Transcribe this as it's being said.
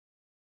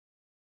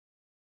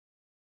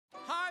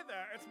Hi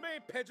there, it's me,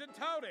 Pigeon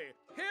Toady.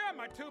 Here are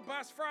my two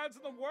best friends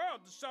in the world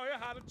to show you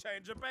how to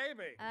change a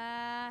baby.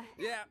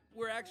 Yeah,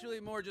 we're actually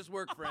more just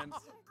work friends.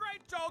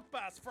 Great joke,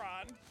 best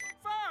friend.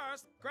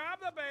 First, grab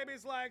the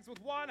baby's legs with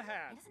one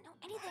hand.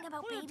 He doesn't know anything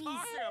about What are you babies.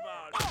 talking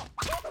about?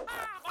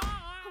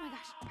 Oh my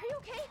gosh, are you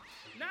okay?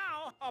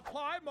 Now,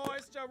 apply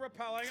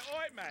moisture-repelling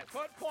ointment.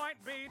 Put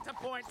point B to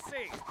point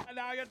C. And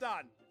now you're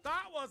done.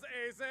 That was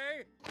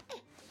easy.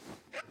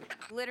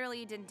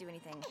 Literally didn't do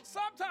anything.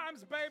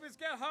 Sometimes babies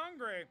get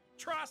hungry.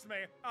 Trust me,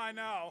 I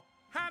know.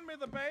 Hand me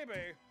the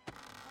baby.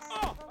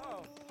 Oh,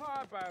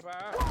 hi, baby.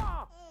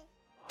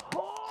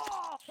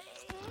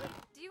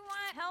 Do you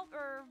want help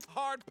or?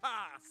 Hard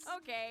pass.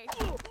 Okay.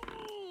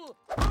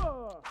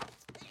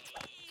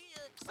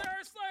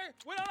 Seriously?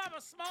 We don't have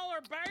a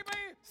smaller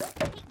baby?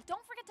 Hey,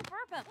 don't forget to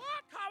burp him.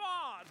 What? Come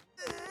on.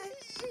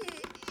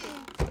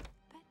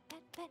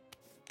 Bet.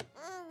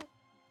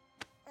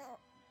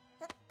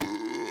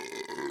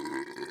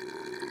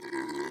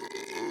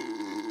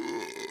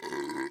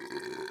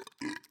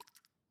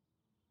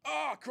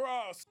 Oh,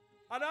 gross.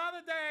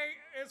 Another day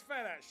is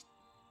finished.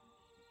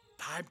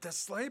 Time to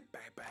sleep,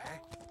 baby.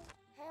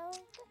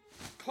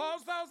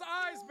 Close those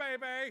eyes,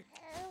 baby.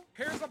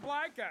 Here's a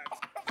blanket.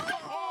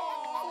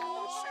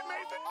 Oh, she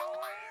made the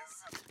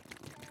noise.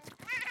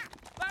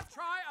 Let's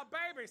try a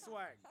baby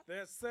swing.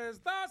 This is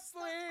the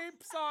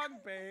sleep song.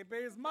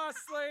 Babies must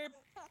sleep.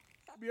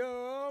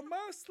 You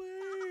must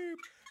sleep.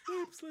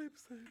 Sleep.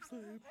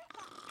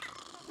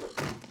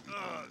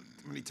 How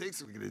many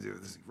takes are we gonna do?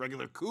 This is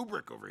regular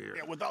Kubrick over here.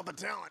 Yeah, without the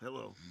talent.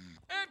 Hello.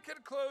 In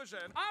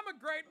conclusion, I'm a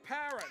great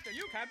parent, and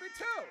you can be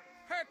too.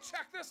 Hey,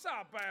 check this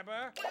out,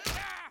 baby.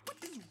 Ah! What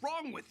is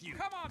wrong with you?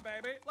 Come on,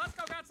 baby. Let's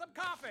go get some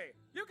coffee.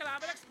 You can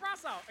have an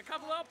espresso. It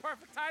comes in a little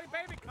perfect tiny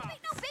baby cup. Wait,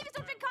 no, babies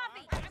don't drink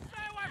coffee.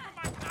 Stay away from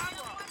my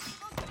camera.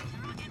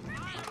 I'm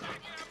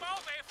making a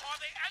movie for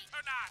the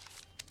internet.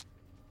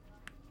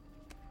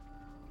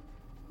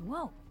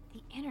 Whoa,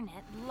 the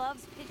internet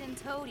loves Pigeon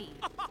Toady.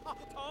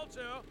 Told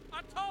you.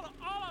 I told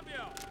all of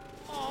you.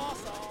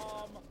 Awesome.